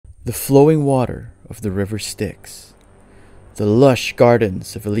The flowing water of the river Styx, the lush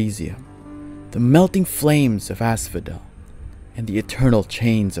gardens of Elysium, the melting flames of Asphodel, and the eternal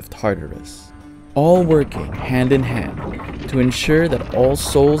chains of Tartarus, all working hand in hand to ensure that all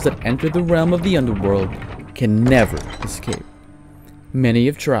souls that enter the realm of the underworld can never escape. Many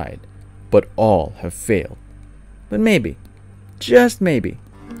have tried, but all have failed. But maybe, just maybe,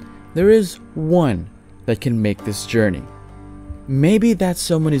 there is one that can make this journey. Maybe that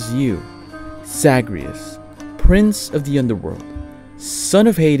someone is you, Zagreus, Prince of the Underworld, son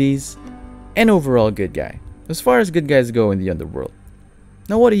of Hades, and overall good guy, as far as good guys go in the Underworld.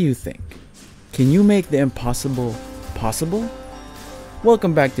 Now what do you think? Can you make the impossible possible?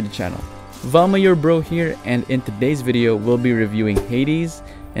 Welcome back to the channel. Valma your bro here, and in today's video we'll be reviewing Hades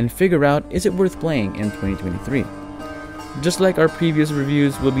and figure out is it worth playing in 2023. Just like our previous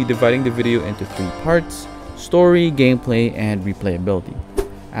reviews, we'll be dividing the video into 3 parts: story, gameplay, and replayability.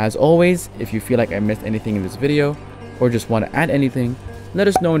 As always, if you feel like I missed anything in this video or just want to add anything, let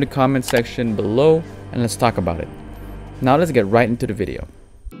us know in the comment section below and let's talk about it. Now let's get right into the video.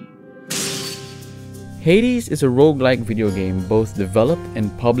 Hades is a roguelike video game both developed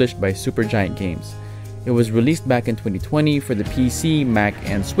and published by Supergiant Games. It was released back in 2020 for the PC, Mac,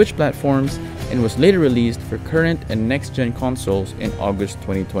 and Switch platforms and was later released for current and next-gen consoles in August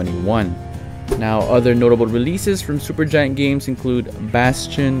 2021. Now, other notable releases from Supergiant Games include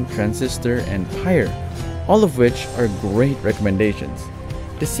Bastion, Transistor, and Pyre, all of which are great recommendations.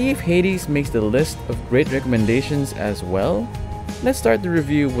 To see if Hades makes the list of great recommendations as well, let's start the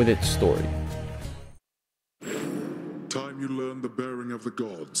review with its story. Time you learn the bearing of the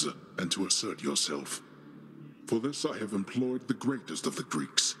gods and to assert yourself. For this I have employed the greatest of the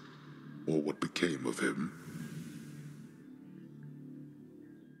Greeks, or what became of him.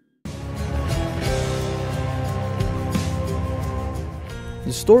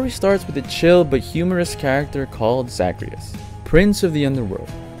 The story starts with a chill but humorous character called Zagreus, Prince of the Underworld.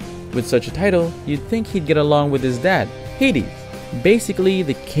 With such a title, you'd think he'd get along with his dad, Hades, basically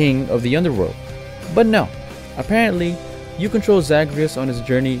the king of the underworld. But no, apparently, you control Zagreus on his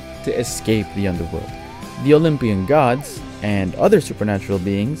journey to escape the underworld. The Olympian gods, and other supernatural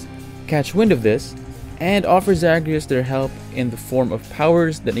beings, catch wind of this and offer Zagreus their help in the form of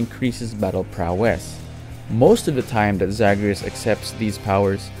powers that increases battle prowess. Most of the time that Zagreus accepts these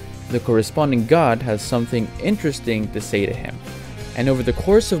powers, the corresponding god has something interesting to say to him. And over the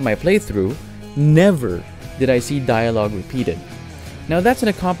course of my playthrough, never did I see dialogue repeated. Now that's an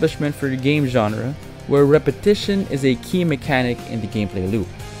accomplishment for the game genre, where repetition is a key mechanic in the gameplay loop.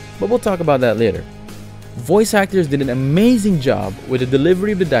 But we'll talk about that later. Voice actors did an amazing job with the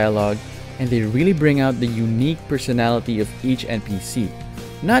delivery of the dialogue, and they really bring out the unique personality of each NPC,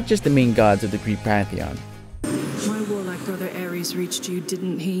 not just the main gods of the Greek pantheon. My warlike brother Ares reached you,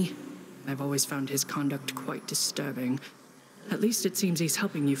 didn't he? I've always found his conduct quite disturbing. At least it seems he's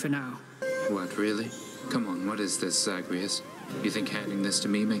helping you for now. What, really? Come on, what is this, Zagreus? You think handing this to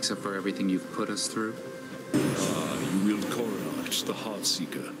me makes up for everything you've put us through? You wield Korb, the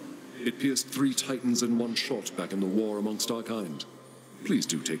Heartseeker. It pierced 3 titans in one shot back in the war amongst our kind. Please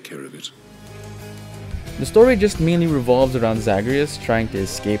do take care of it. The story just mainly revolves around Zagreus trying to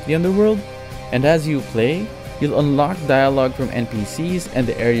escape the underworld, and as you play, you'll unlock dialogue from NPCs and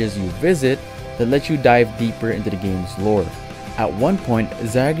the areas you visit that let you dive deeper into the game's lore. At one point,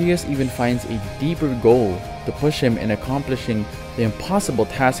 Zagreus even finds a deeper goal to push him in accomplishing the impossible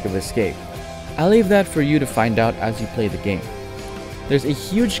task of escape. I'll leave that for you to find out as you play the game. There's a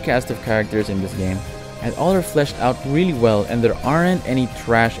huge cast of characters in this game, and all are fleshed out really well, and there aren't any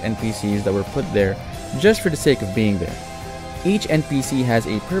trash NPCs that were put there just for the sake of being there. Each NPC has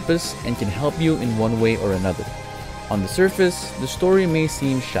a purpose and can help you in one way or another. On the surface, the story may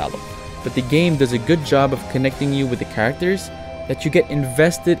seem shallow, but the game does a good job of connecting you with the characters that you get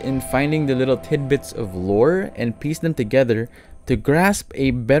invested in finding the little tidbits of lore and piece them together to grasp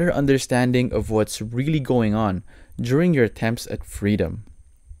a better understanding of what's really going on during your attempts at freedom.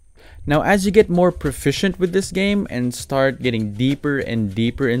 Now, as you get more proficient with this game and start getting deeper and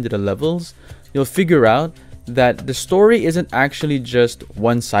deeper into the levels, you'll figure out that the story isn't actually just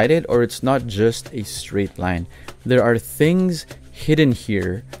one-sided, or it's not just a straight line. There are things hidden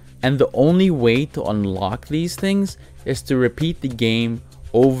here, and the only way to unlock these things is to repeat the game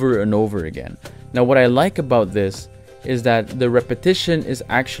over and over again. Now, what I like about this is that the repetition is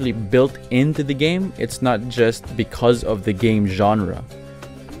actually built into the game. It's not just because of the game genre.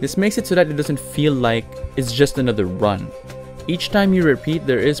 This makes it so that it doesn't feel like it's just another run. Each time you repeat,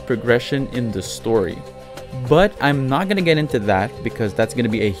 there is progression in the story. But I'm not going to get into that because that's going to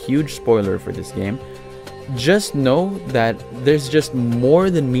be a huge spoiler for this game. just know that there's just more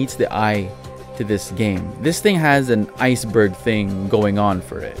than meets the eye to this game. This thing has an iceberg thing going on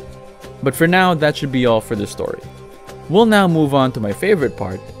for it. But for now, that should be all for the story. We'll now move on to my favorite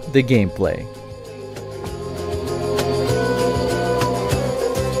part, the gameplay.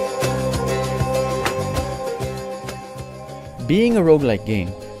 Being a roguelike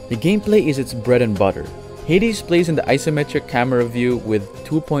game, the gameplay is its bread and butter. Hades plays in the isometric camera view with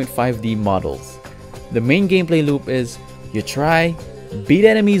 2.5D models. The main gameplay loop is you try, beat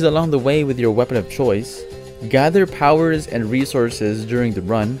enemies along the way with your weapon of choice, gather powers and resources during the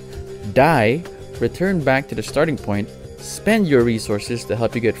run, die, return back to the starting point, spend your resources to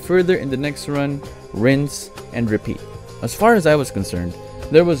help you get further in the next run, rinse, and repeat. As far as I was concerned,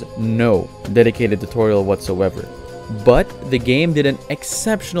 there was no dedicated tutorial whatsoever. But the game did an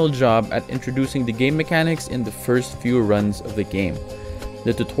exceptional job at introducing the game mechanics in the first few runs of the game.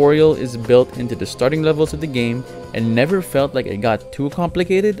 The tutorial is built into the starting levels of the game and never felt like it got too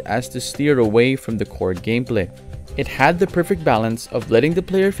complicated as to steer away from the core gameplay. It had the perfect balance of letting the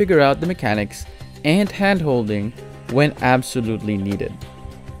player figure out the mechanics and hand-holding when absolutely needed.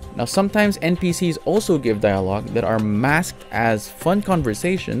 Now sometimes NPCs also give dialogue that are masked as fun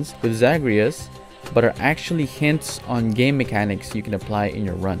conversations with Zagreus, but are actually hints on game mechanics you can apply in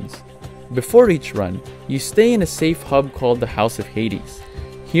your runs. Before each run, you stay in a safe hub called the House of Hades.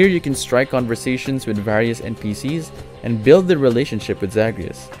 Here you can strike conversations with various NPCs and build the relationship with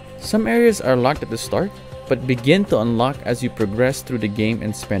Zagreus. Some areas are locked at the start, but begin to unlock as you progress through the game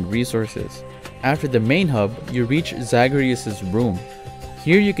and spend resources. After the main hub, you reach Zagreus' room.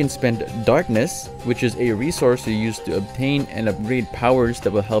 Here you can spend Darkness, which is a resource you use to obtain and upgrade powers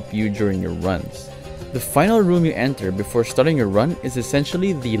that will help you during your runs. The final room you enter before starting your run is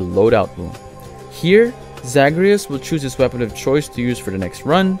essentially the loadout room. Here, Zagreus will choose his weapon of choice to use for the next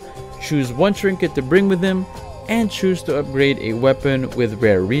run, choose one trinket to bring with him, and choose to upgrade a weapon with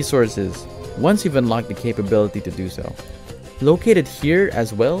rare resources, once you've unlocked the capability to do so. Located here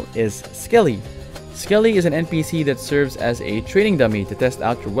as well is Skelly. Skelly is an NPC that serves as a training dummy to test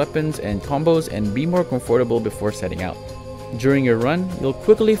out your weapons and combos and be more comfortable before setting out. During your run, you'll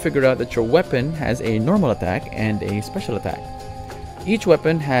quickly figure out that your weapon has a normal attack and a special attack. Each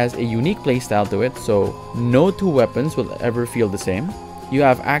weapon has a unique playstyle to it, so no two weapons will ever feel the same. You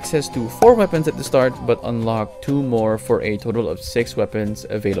have access to 4 weapons at the start, but unlock 2 more for a total of 6 weapons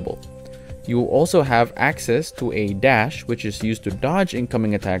available. You will also have access to a dash, which is used to dodge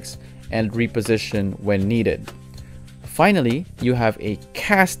incoming attacks and reposition when needed. Finally, you have a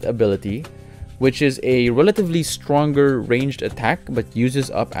cast ability, which is a relatively stronger ranged attack but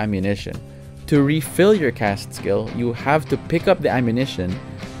uses up ammunition. To refill your cast skill, you have to pick up the ammunition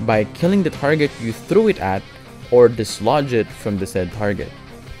by killing the target you threw it at or dislodge it from the said target.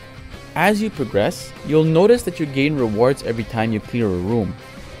 As you progress, you'll notice that you gain rewards every time you clear a room.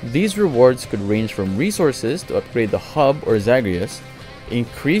 These rewards could range from resources to upgrade the hub or Zagreus,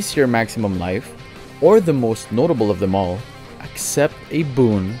 increase your maximum life, or the most notable of them all, accept a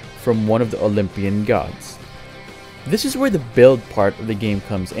boon from one of the Olympian gods. This is where the build part of the game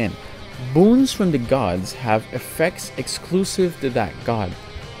comes in. Boons from the gods have effects exclusive to that god.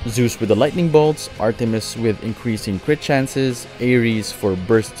 Zeus with the lightning bolts, Artemis with increasing crit chances, Ares for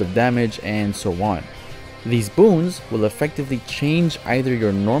bursts of damage, and so on. These boons will effectively change either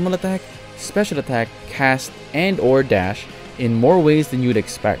your normal attack, special attack, cast, and or dash in more ways than you'd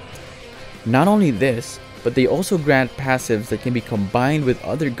expect. Not only this, but they also grant passives that can be combined with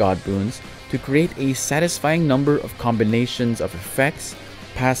other god boons to create a satisfying number of combinations of effects,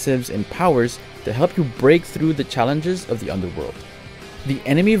 passives, and powers to help you break through the challenges of the underworld. The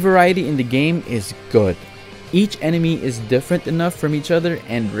enemy variety in the game is good. Each enemy is different enough from each other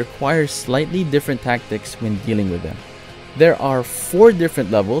and requires slightly different tactics when dealing with them. There are 4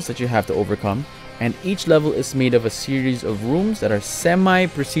 different levels that you have to overcome, and each level is made of a series of rooms that are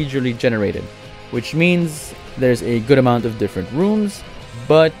semi-procedurally generated, which means there's a good amount of different rooms,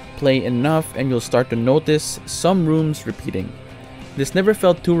 but play enough and you'll start to notice some rooms repeating. This never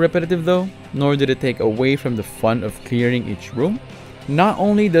felt too repetitive though, nor did it take away from the fun of clearing each room. Not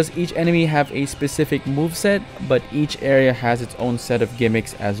only does each enemy have a specific moveset, but each area has its own set of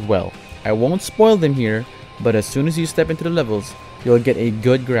gimmicks as well. I won't spoil them here, but as soon as you step into the levels, you'll get a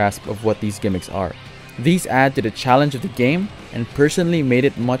good grasp of what these gimmicks are. These add to the challenge of the game and personally made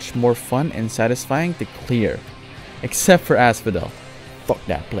it much more fun and satisfying to clear. Except for Asphodel. Fuck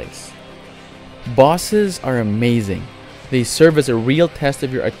that place. Bosses are amazing. They serve as a real test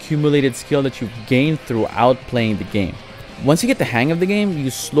of your accumulated skill that you've gained throughout playing the game. Once you get the hang of the game, you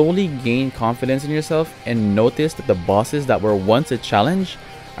slowly gain confidence in yourself and notice that the bosses that were once a challenge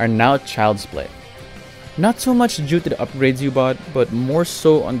are now child's play. Not so much due to the upgrades you bought, but more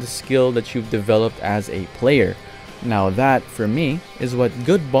so on the skill that you've developed as a player. Now that, for me, is what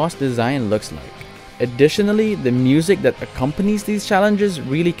good boss design looks like. Additionally, the music that accompanies these challenges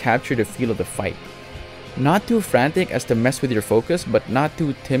really capture the feel of the fight. Not too frantic as to mess with your focus, but not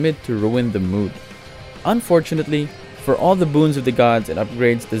too timid to ruin the mood. Unfortunately, for all the boons of the gods and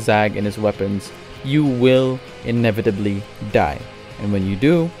upgrades to Zag and his weapons, you will inevitably die. And when you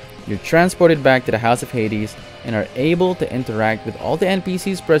do, you're transported back to the House of Hades and are able to interact with all the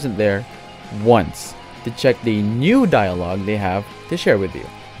NPCs present there once to check the new dialogue they have to share with you.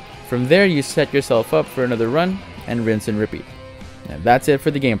 From there, you set yourself up for another run and rinse and repeat. And that's it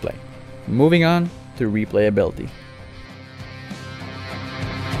for the gameplay. Moving on to replayability.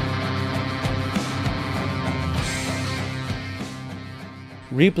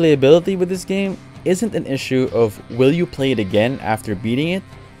 Replayability with this game isn't an issue of will you play it again after beating it,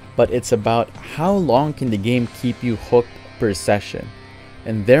 but it's about how long can the game keep you hooked per session.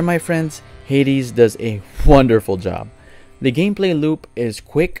 And there, my friends, Hades does a wonderful job. The gameplay loop is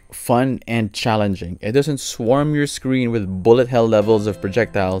quick, fun, and challenging. It doesn't swarm your screen with bullet hell levels of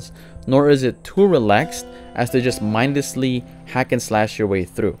projectiles, nor is it too relaxed as to just mindlessly hack and slash your way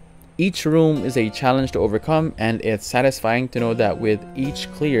through. Each room is a challenge to overcome, and it's satisfying to know that with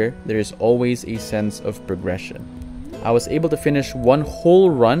each clear, there is always a sense of progression. I was able to finish one whole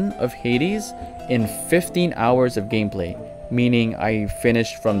run of Hades in 15 hours of gameplay, meaning I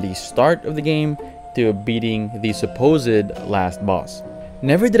finished from the start of the game to beating the supposed last boss.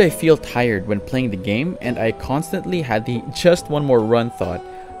 Never did I feel tired when playing the game, and I constantly had the just one more run thought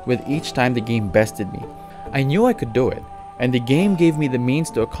with each time the game bested me. I knew I could do it, and the game gave me the means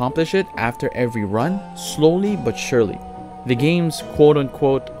to accomplish it after every run, slowly but surely. The game's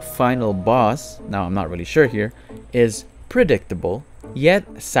quote-unquote final boss, now I'm not really sure here, is predictable, yet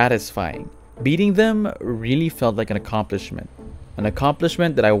satisfying. Beating them really felt like an accomplishment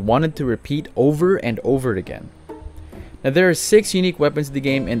that I wanted to repeat over and over again. Now there are 6 unique weapons in the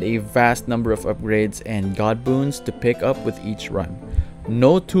game and a vast number of upgrades and god boons to pick up with each run.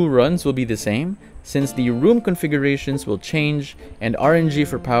 No 2 runs will be the same, since the room configurations will change and RNG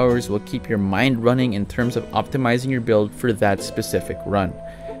for powers will keep your mind running in terms of optimizing your build for that specific run.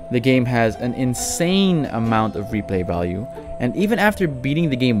 The game has an insane amount of replay value, and even after beating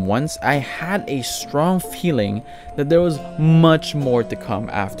the game once, I had a strong feeling that there was much more to come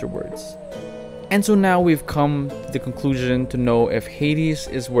afterwards. And so now we've come to the conclusion to know if Hades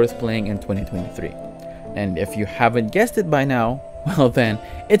is worth playing in 2023. And if you haven't guessed it by now, well then,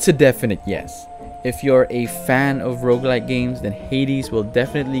 it's a definite yes. If you're a fan of roguelike games, then Hades will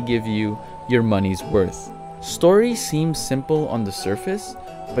definitely give you your money's worth. Story seems simple on the surface,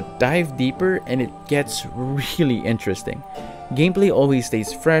 but dive deeper and it gets really interesting. Gameplay always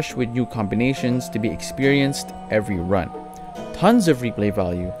stays fresh with new combinations to be experienced every run. Tons of replay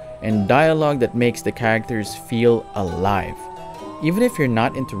value and dialogue that makes the characters feel alive. Even if you're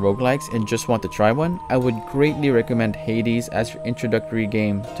not into roguelikes and just want to try one, I would greatly recommend Hades as your introductory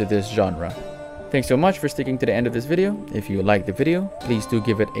game to this genre. Thanks so much for sticking to the end of this video. If you liked the video, please do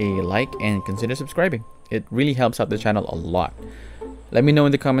give it a like and consider subscribing. It really helps out the channel a lot. Let me know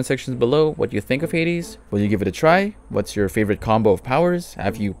in the comment sections below what you think of Hades. Will you give it a try? What's your favorite combo of powers?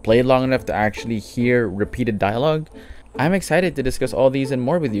 Have you played long enough to actually hear repeated dialogue? I'm excited to discuss all these and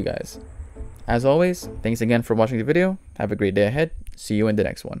more with you guys. As always, thanks again for watching the video. Have a great day ahead. See you in the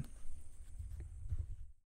next one.